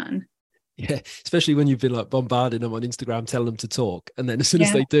in return. Yeah, especially when you've been like bombarding them on Instagram, telling them to talk, and then as soon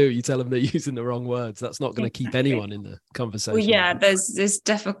as they do, you tell them they're using the wrong words. That's not going to keep anyone in the conversation. Well, yeah, there's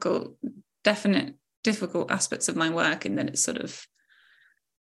definite difficult aspects of my work, in that it's sort of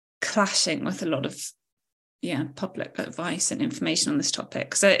clashing with a lot of public advice and information on this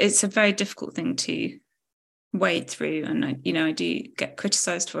topic. So it's a very difficult thing to wade through, and I do get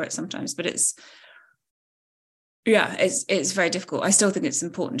criticized for it sometimes, but it's very difficult. I still think it's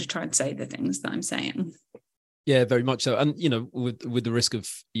important to try and say the things that I'm saying. Yeah, very much so. And, with the risk of,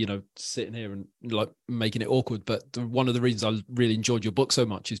 sitting here and like making it awkward, but one of the reasons I really enjoyed your book so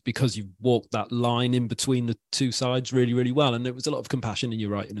much is because you walked that line in between the two sides really, really well. And there was a lot of compassion in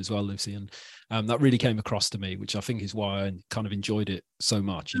your writing as well, Lucy. And that really came across to me, which I think is why I kind of enjoyed it so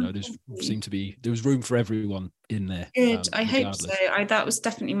much. There was room for everyone in there. Good. I hope so. Regardless. That was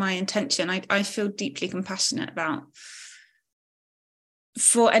definitely my intention. I feel deeply compassionate about,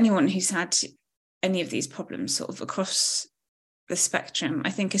 for anyone who's had any of these problems sort of across the spectrum. I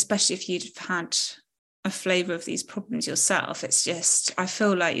think especially if you've had a flavour of these problems yourself, it's just, I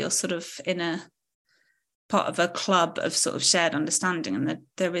feel like you're sort of in a part of a club of sort of shared understanding, and that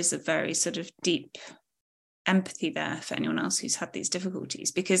there is a very sort of deep empathy there for anyone else who's had these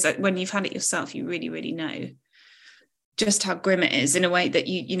difficulties, because when you've had it yourself, you really, really know just how grim it is in a way that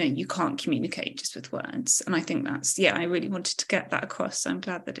you can't communicate just with words. And I think that's, I really wanted to get that across. So I'm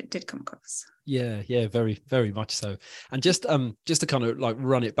glad that it did come across. Yeah, very, very much so. And just to kind of like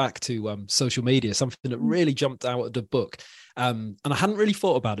run it back to social media, something that really jumped out of the book. And I hadn't really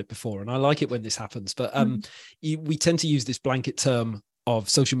thought about it before, and I like it when this happens, but we tend to use this blanket term of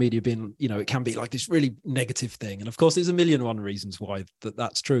social media being, it can be like this really negative thing. And of course, there's a million and one reasons why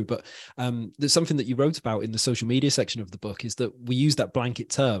that's true. But there's something that you wrote about in the social media section of the book, is that we use that blanket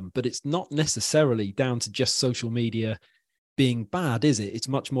term, but it's not necessarily down to just social media being bad, is it? It's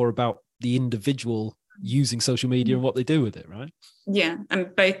much more about the individual using social media and what they do with it, right? Yeah,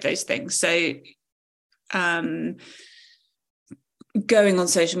 and both those things. So going on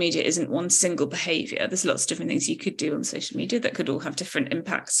social media isn't one single behavior. There's lots of different things you could do on social media that could all have different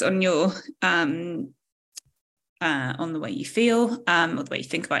impacts on your on the way you feel, or the way you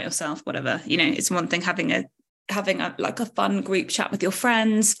think about yourself, whatever. It's one thing having a like a fun group chat with your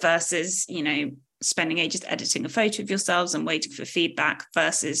friends versus spending ages editing a photo of yourselves and waiting for feedback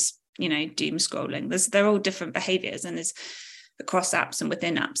versus doom scrolling. They're all different behaviors, and there's across apps and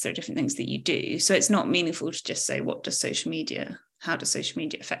within apps there are different things that you do. So it's not meaningful to just say how does social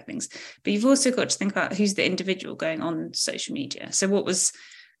media affect things, but you've also got to think about who's the individual going on social media. So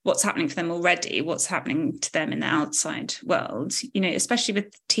what's happening for them already, what's happening to them in the outside world, especially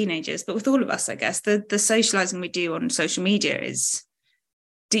with teenagers, but with all of us, I guess the socializing we do on social media is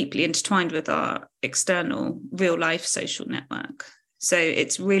deeply intertwined with our external real life social network. So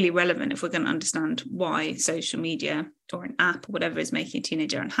it's really relevant if we're going to understand why social media or an app or whatever is making a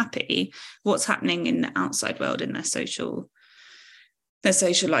teenager unhappy, what's happening in the outside world in their social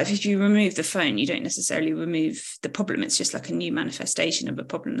life. If you remove the phone, you don't necessarily remove the problem. It's just like a new manifestation of a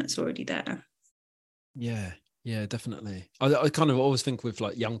problem that's already there. Yeah, definitely. I kind of always think with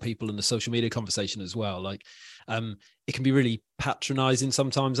like young people in the social media conversation as well, like it can be really patronizing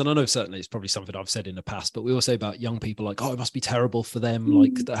sometimes. And I know certainly it's probably something I've said in the past, but we all say about young people like, oh, it must be terrible for them,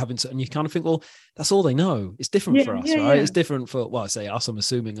 like they're having to, and you kind of think, well, that's all they know. It's different for us, right? Yeah. It's different for, well, I say us, I'm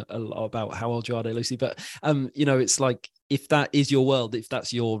assuming a lot about how old you are there, Lucy, but it's like, if that is your world, if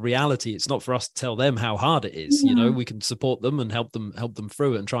that's your reality, it's not for us to tell them how hard it is. We can support them and help them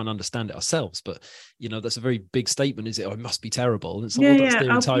through it and try and understand it ourselves. But that's a very big statement, is it? Oh, it must be terrible. And it's like, well, that's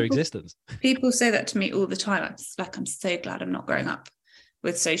their entire existence. People say that to me all the time. I'm so glad I'm not growing up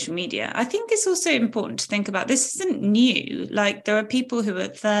with social media. I think it's also important to think about, this isn't new. Like, there are people who are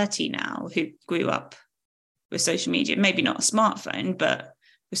 30 now who grew up with social media, maybe not a smartphone, but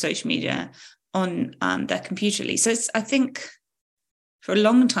with social media on their computer at least. So I think for a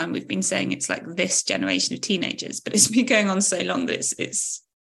long time we've been saying it's like this generation of teenagers, but it's been going on so long that it's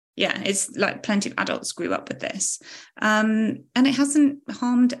like plenty of adults grew up with this, and it hasn't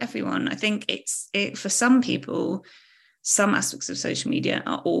harmed everyone. I think for some people, some aspects of social media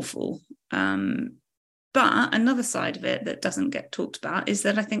are awful, but another side of it that doesn't get talked about is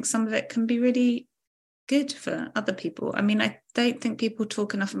that I think some of it can be really good for other people. I mean, I don't think people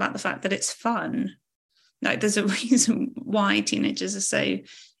talk enough about the fact that it's fun. Like, there's a reason why teenagers are so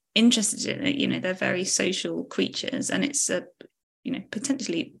interested in it. They're very social creatures, and it's a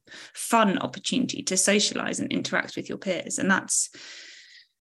potentially fun opportunity to socialize and interact with your peers, and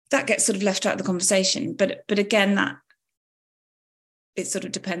that gets sort of left out of the conversation. But again, that it sort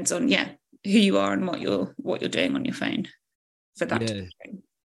of depends on who you are and what you're doing on your phone for that.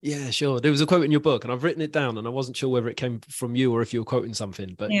 Yeah, sure. There was a quote in your book, and I've written it down, and I wasn't sure whether it came from you or if you were quoting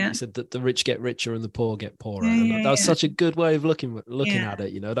something, but you said that the rich get richer and the poor get poorer. And that was such a good way of looking at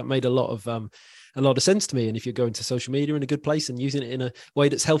it. That made a lot of sense to me. And if you're going to social media in a good place and using it in a way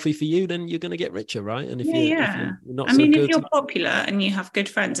that's healthy for you, then you're going to get richer, right? And if you're not if you're popular and you have good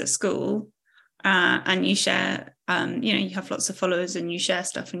friends at school, and you share, you have lots of followers and you share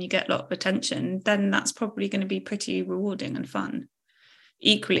stuff and you get a lot of attention, then that's probably going to be pretty rewarding and fun.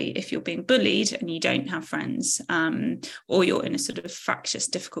 Equally, if you're being bullied and you don't have friends, or you're in a sort of fractious,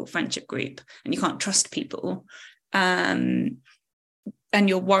 difficult friendship group and you can't trust people, and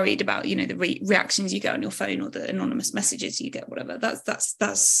you're worried about, the reactions you get on your phone or the anonymous messages you get, whatever,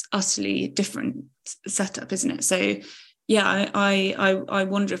 that's utterly different setup, isn't it? So yeah, I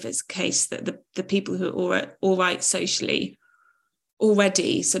wonder if it's a case that the people who are all right socially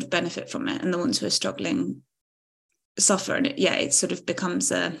already sort of benefit from it, and the ones who are struggling suffer. And it sort of becomes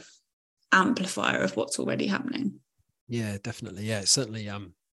a amplifier of what's already happening. Yeah, definitely. Yeah, it's certainly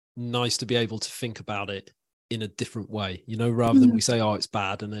nice to be able to think about it in a different way, rather than we say, oh, it's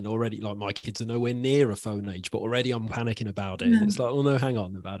bad, and then already, like, my kids are nowhere near a phone age, but already I'm panicking about it. And it's like, oh no, hang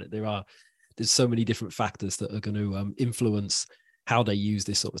on about it. There's so many different factors that are going to influence how they use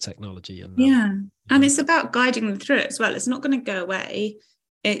this sort of technology. And and it's about guiding them through it as well. It's not going to go away.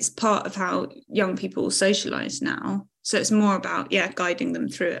 It's part of how young people socialize now. So it's more about guiding them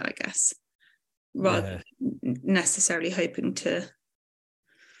through it, I guess, rather than necessarily hoping to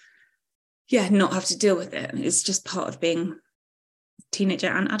not have to deal with it. It's just part of being teenager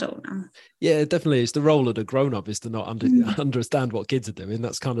and adult now. Yeah, definitely. It's the role of the grown-up is to not understand what kids are doing.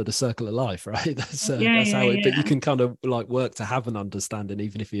 That's kind of the circle of life, right? That's how it. But you can kind of like work to have an understanding,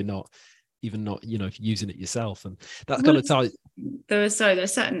 even if you're not using it yourself. And that's kind of tight. There are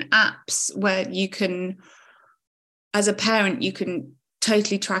certain apps where you can, as a parent, you can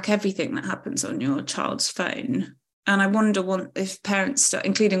totally track everything that happens on your child's phone. And I wonder if parents start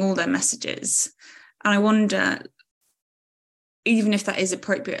including all their messages. And I wonder, even if that is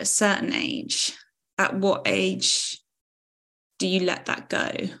appropriate at a certain age, at what age do you let that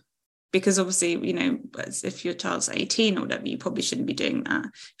go? Because obviously, if your child's 18 or whatever, you probably shouldn't be doing that.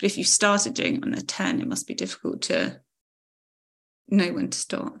 But if you started doing it when they're 10, it must be difficult to know when to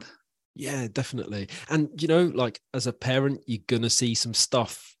stop. Yeah, definitely. And, like, as a parent, you're going to see some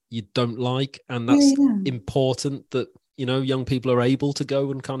stuff you don't like. And that's important that, young people are able to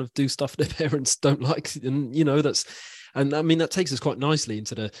go and kind of do stuff their parents don't like. And, and I mean, that takes us quite nicely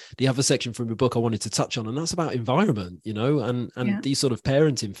into the other section from the book I wanted to touch on. And that's about environment, and these sort of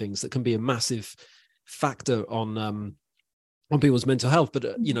parenting things that can be a massive factor on people's mental health.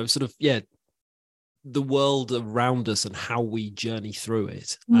 But, the world around us and how we journey through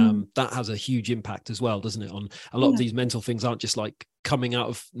it, that has a huge impact as well, doesn't it? On a lot of these mental things aren't just like coming out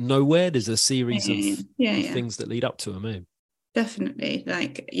of nowhere. There's a series of things that lead up to them. Definitely.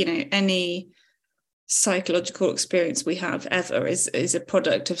 Like, any psychological experience we have ever is a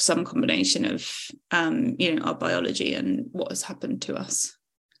product of some combination of our biology and what has happened to us.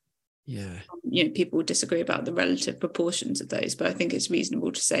 People disagree about the relative proportions of those, but I think it's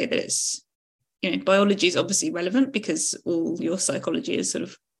reasonable to say that it's biology is obviously relevant because all your psychology is sort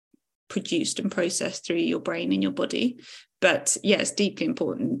of produced and processed through your brain and your body. But it's deeply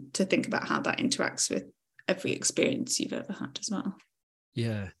important to think about how that interacts with every experience you've ever had as well.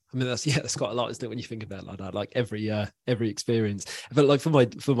 Yeah. I mean, that's quite a lot, isn't it, when you think about it like that, like every experience. But like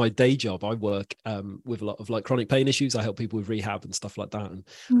for my day job, I work with a lot of like chronic pain issues. I help people with rehab and stuff like that. And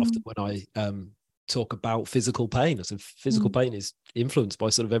often when I talk about physical pain, so physical pain is influenced by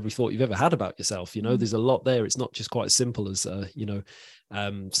sort of every thought you've ever had about yourself. There's a lot there. It's not just quite as simple as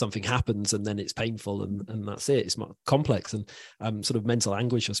something happens and then it's painful and that's it. It's more complex. And sort of mental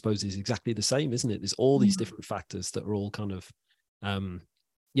anguish, I suppose, is exactly the same, isn't it? There's all these different factors that are all kind of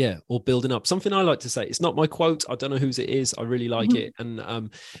all building up. Something I like to say, it's not my quote, I don't know whose it is, I really like it,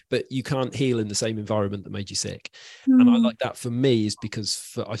 and but you can't heal in the same environment that made you sick. And I like that for me is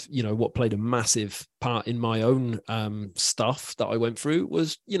because what played a massive part in my own stuff that I went through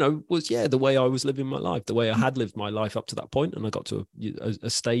was the way I was living my life, the way I had lived my life up to that point, and I got to a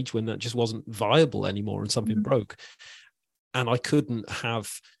stage when that just wasn't viable anymore and something broke, and I couldn't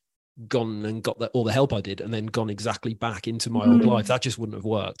have gone and got all the help I did and then gone exactly back into my old life. That just wouldn't have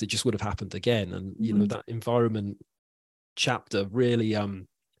worked. It just would have happened again. And that environment chapter really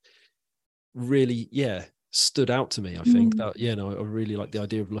stood out to me. I think that I really like the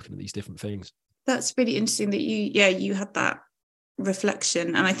idea of looking at these different things. That's really interesting that you had that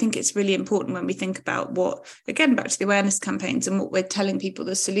reflection, and I think it's really important when we think about what, again, back to the awareness campaigns and what we're telling people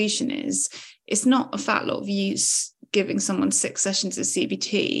the solution is. It's not a fat lot of use giving someone 6 sessions of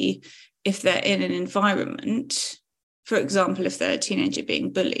CBT if they're in an environment, for example, if they're a teenager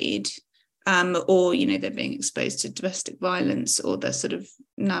being bullied, or they're being exposed to domestic violence, or they're sort of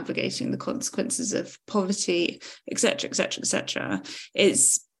navigating the consequences of poverty, etc., etc., etc.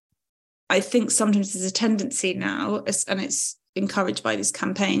 I think sometimes there's a tendency now, and it's encouraged by these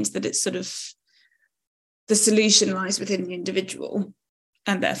campaigns, that it's sort of the solution lies within the individual,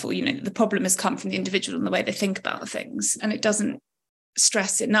 and therefore the problem has come from the individual and the way they think about things, and it doesn't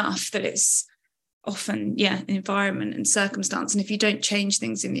stress enough that it's often, environment and circumstance. And if you don't change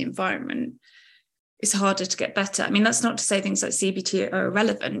things in the environment, it's harder to get better. I mean, that's not to say things like CBT are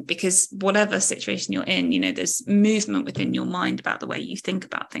irrelevant, because whatever situation you're in, there's movement within your mind about the way you think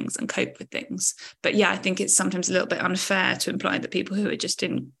about things and cope with things. But I think it's sometimes a little bit unfair to imply that people who are just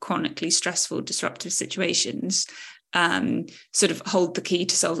in chronically stressful, disruptive situations sort of hold the key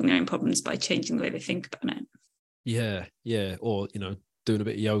to solving their own problems by changing the way they think about it. Yeah. Or, doing a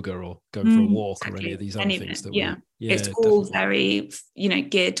bit of yoga or going for a walk, exactly, or any of these other things it's all definitely. very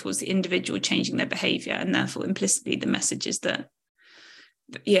geared towards the individual changing their behavior, and therefore implicitly the message is that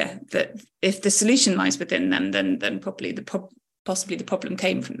if the solution lies within them, then probably possibly the problem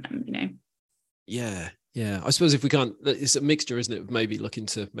came from them. I suppose if we can't, it's a mixture, isn't it, of maybe looking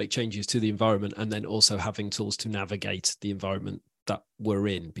to make changes to the environment and then also having tools to navigate the environment that we're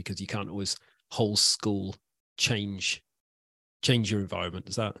in, because you can't always whole school change your environment.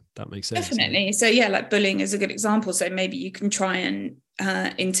 Does that make sense? Definitely. So like bullying is a good example. So maybe you can try and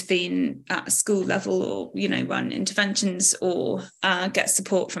intervene at a school level, or run interventions, or get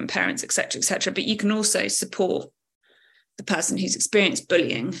support from parents, etc. But you can also support the person who's experienced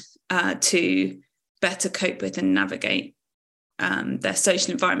bullying to better cope with and navigate their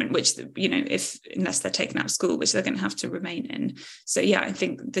social environment, which unless they're taken out of school, which they're going to have to remain in. So I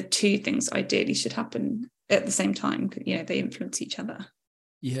think the two things ideally should happen at the same time. They influence each other.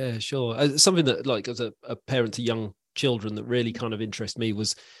 Yeah, sure. Something that, like, as a parent to young children, that really kind of interests me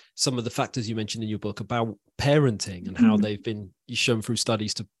was some of the factors you mentioned in your book about parenting and how they've been shown through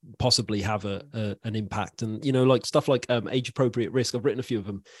studies to possibly have an impact. And like stuff like age appropriate risk. I've written a few of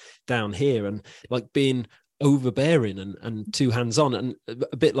them down here, and like being overbearing and too hands-on, and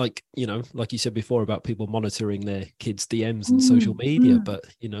a bit like like you said before about people monitoring their kids' DMs and social media. But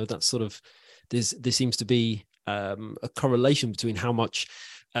that's sort of, there seems to be a correlation between how much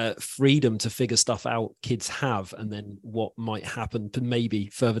freedom to figure stuff out kids have, and then what might happen to maybe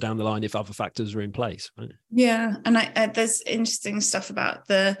further down the line if other factors are in place, right? And there's interesting stuff about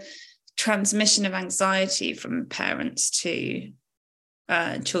the transmission of anxiety from parents to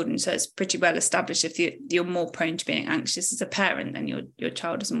children. So it's pretty well established, if you're more prone to being anxious as a parent, then your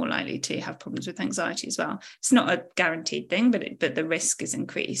child is more likely to have problems with anxiety as well. It's not a guaranteed thing, but the risk is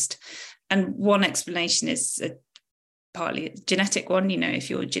increased. And one explanation is partly a genetic one. If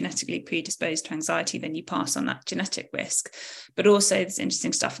you're genetically predisposed to anxiety, then you pass on that genetic risk. But also there's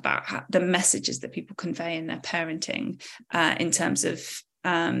interesting stuff about the messages that people convey in their parenting in terms of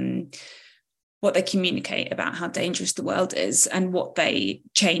what they communicate about how dangerous the world is, and what they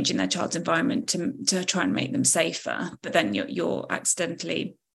change in their child's environment to try and make them safer. But then you're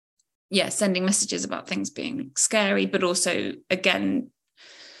accidentally, sending messages about things being scary, but also, again,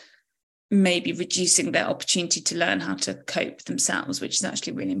 maybe reducing their opportunity to learn how to cope themselves, which is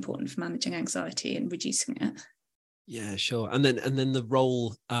actually really important for managing anxiety and reducing it. Yeah, sure. And then the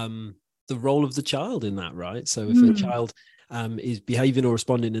role of the child in that, right? So if a child is behaving or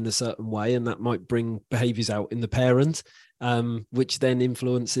responding in a certain way, and that might bring behaviors out in the parent, which then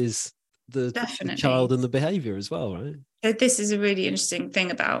influences the child and the behavior as well, right? So this is a really interesting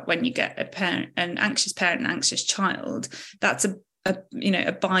thing about when you get an anxious parent, an anxious child. That's a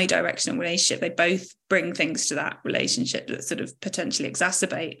bi-directional relationship. They both bring things to that relationship that sort of potentially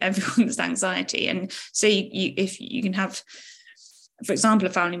exacerbate everyone's anxiety. And so if you can have, for example,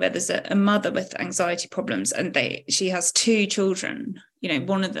 a family where there's a mother with anxiety problems, and she has two children,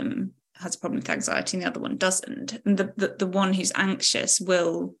 one of them has a problem with anxiety and the other one doesn't. And the one who's anxious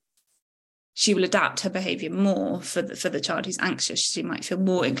will adapt her behavior more for the child who's anxious. She might feel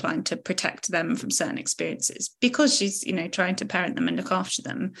more inclined to protect them from certain experiences because she's, trying to parent them and look after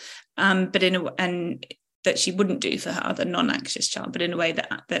them. But and that she wouldn't do for her other non-anxious child, but in a way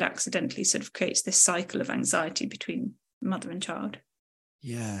that accidentally sort of creates this cycle of anxiety between mother and child.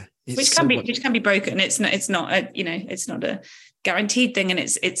 Yeah, which can be broken. It's not a guaranteed thing, and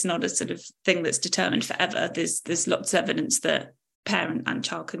it's not a sort of thing that's determined forever. There's lots of evidence that parent and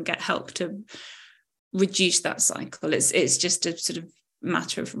child can get help to reduce that cycle. It's just a sort of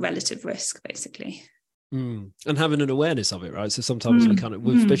matter of relative risk, basically. And having an awareness of it, right? So sometimes we kind of,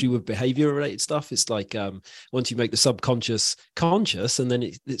 especially with behavior related stuff, it's like once you make the subconscious conscious, and then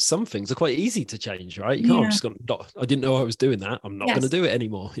it's some things are quite easy to change, right? You can't just go, I didn't know I was doing that, I'm not going to do it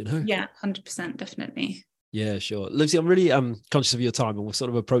anymore, Yeah, 100%, definitely. Yeah, sure. Lucy, I'm really conscious of your time, and we're sort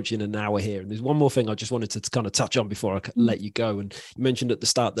of approaching an hour here. And there's one more thing I just wanted to kind of touch on before I let you go. And you mentioned at the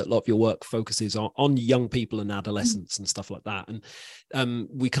start that a lot of your work focuses on young people and adolescents and stuff like that. And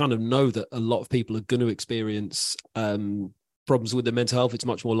we kind of know that a lot of people are going to experience problems with their mental health. It's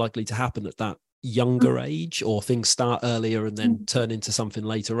much more likely to happen at that younger age, or things start earlier and then turn into something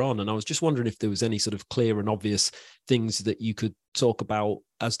later on. And I was just wondering if there was any sort of clear and obvious things that you could talk about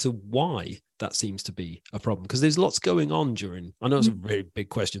as to why that seems to be a problem, because there's lots going on during, I know it's a very big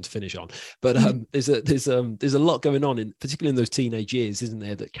question to finish on, but there's a lot going on, in particularly in those teenage years, isn't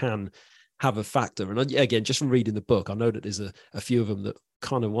there, that can have a factor. And again, just from reading the book, I know that there's a few of them that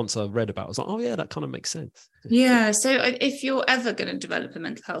kind of, once I read about it, I was like, oh yeah, that kind of makes sense. Yeah. So if you're ever going to develop a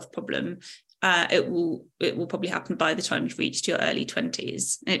mental health problem, it will probably happen by the time you've reached your early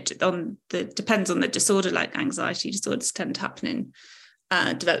 20s. It depends on the disorder. Like anxiety disorders tend to happen in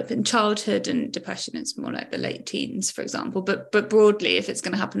develop in childhood, and depression is more like the late teens, for example. But broadly, if it's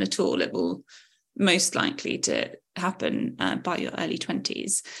going to happen at all, it will most likely to happen by your early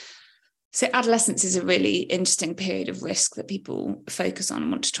 20s. So adolescence is a really interesting period of risk that people focus on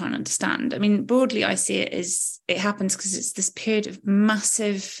and want to try and understand. I mean, broadly, I see it as it happens because it's this period of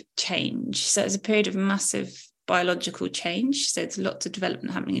massive change. So it's a period of massive biological change. So there's lots of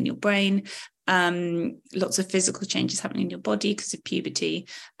development happening in your brain, lots of physical changes happening in your body because of puberty,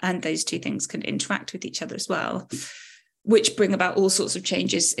 and those two things can interact with each other as well, which bring about all sorts of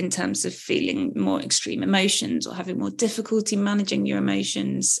changes in terms of feeling more extreme emotions or having more difficulty managing your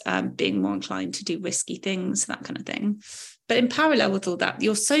emotions, being more inclined to do risky things, that kind of thing. But in parallel with all that,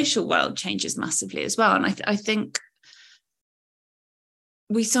 your social world changes massively as well. And I think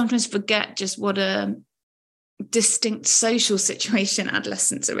we sometimes forget just what a distinct social situation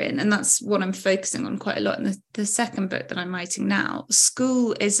adolescents are in. And that's what I'm focusing on quite a lot in the second book that I'm writing now.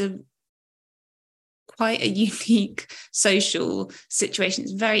 School is quite a unique social situation.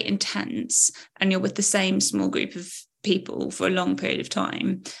 It's very intense, and you're with the same small group of people for a long period of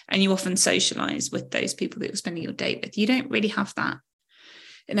time, and you often socialize with those people that you're spending your day with. You don't really have that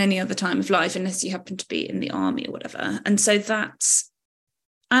in any other time of life unless you happen to be in the army or whatever. And so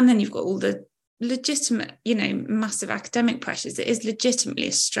and then you've got all the legitimate, massive academic pressures. It is legitimately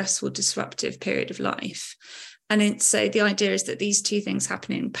a stressful, disruptive period of life. And so the idea is that these two things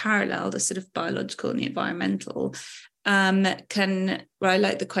happen in parallel, the sort of biological and the environmental, I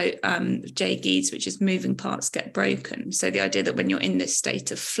like the quote of Jay Geeds, which is moving parts get broken. So the idea that when you're in this state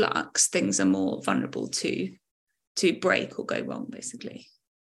of flux, things are more vulnerable to break or go wrong, basically.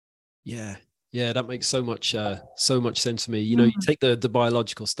 Yeah, that makes so much sense to me. You take the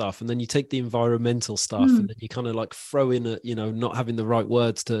biological stuff, and then you take the environmental stuff, and then you kind of like throw in not having the right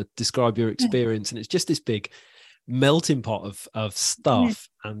words to describe your experience, and it's just this big melting pot of stuff.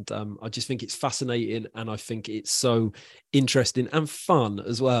 And I just think it's fascinating, and I think it's so interesting and fun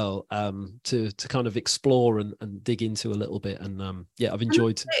as well, to kind of explore and dig into a little bit. And I've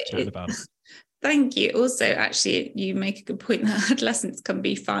enjoyed chatting about it. Thank you. Also, actually, you make a good point that adolescence can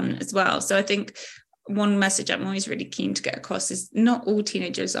be fun as well. So I think one message I'm always really keen to get across is not all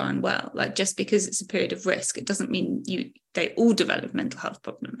teenagers are unwell. Like, just because it's a period of risk, it doesn't mean they all develop a mental health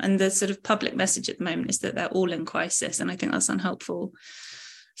problem. And the sort of public message at the moment is that they're all in crisis. And I think that's unhelpful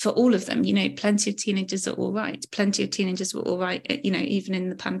for all of them. Plenty of teenagers are all right. Plenty of teenagers were all right, even in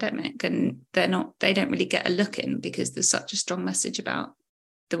the pandemic. And they don't really get a look in because there's such a strong message about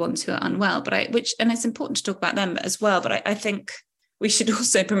the ones who are unwell, and it's important to talk about them as well. But I think we should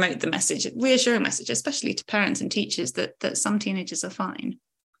also promote the reassuring message, especially to parents and teachers, that some teenagers are fine.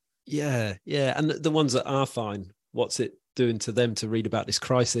 Yeah. And the ones that are fine, what's it doing to them to read about this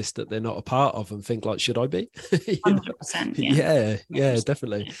crisis that they're not a part of and think like, should I be? 100%. Yeah,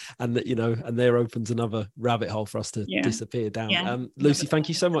 definitely. And and there opens another rabbit hole for us to disappear down. Lucy, thank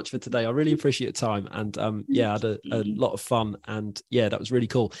you so much for today. I really appreciate your time. And I had a lot of fun, and that was really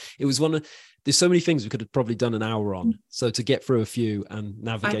cool. It was there's so many things we could have probably done an hour on. So to get through a few and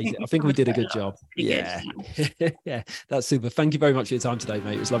navigate I think we did a good job. Yeah. Yeah, that's super. Thank you very much for your time today,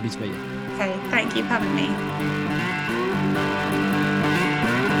 mate. It was lovely to meet you. Okay, thank you for having me.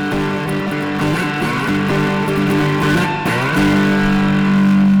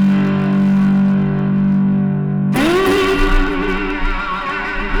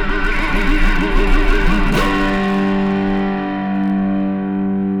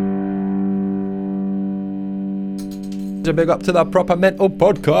 A big up to the Proper Mental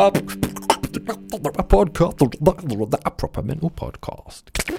Podcast. A Proper Mental Podcast.